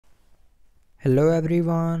Hello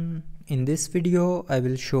everyone, in this video I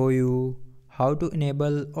will show you how to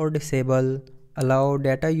enable or disable allow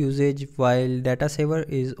data usage while data saver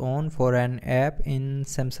is on for an app in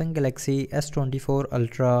Samsung Galaxy S24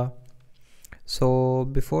 Ultra. So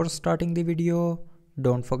before starting the video,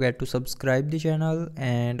 don't forget to subscribe the channel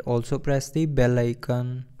and also press the bell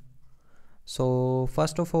icon. So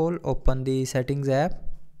first of all, open the settings app.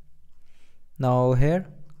 Now here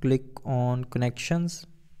click on connections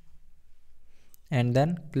and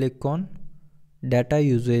then click on data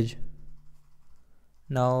usage.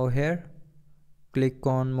 Now here click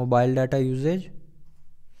on mobile data usage,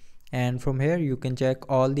 and from here you can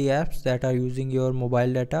check all the apps that are using your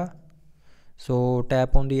mobile data. So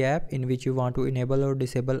tap on the app in which you want to enable or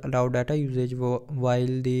disable allow data usage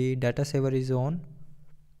while the data saver is on,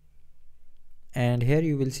 and here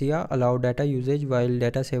you will see a allow data usage while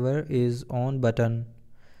data saver is on button.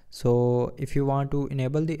 So if you want to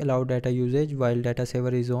enable the allow data usage while data saver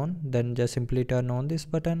is on, then just simply turn on this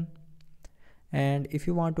button. And if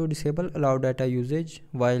you want to disable allow data usage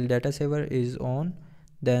while data saver is on,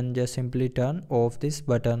 then just simply turn off this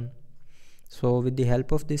button. So with the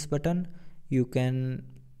help of this button you can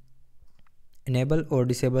enable or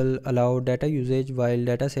disable allow data usage while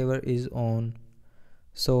data saver is on.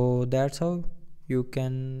 So that's how you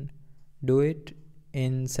can do it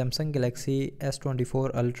in Samsung Galaxy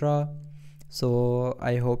S24 Ultra. So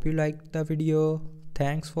I hope you liked the video.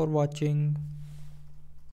 Thanks for watching.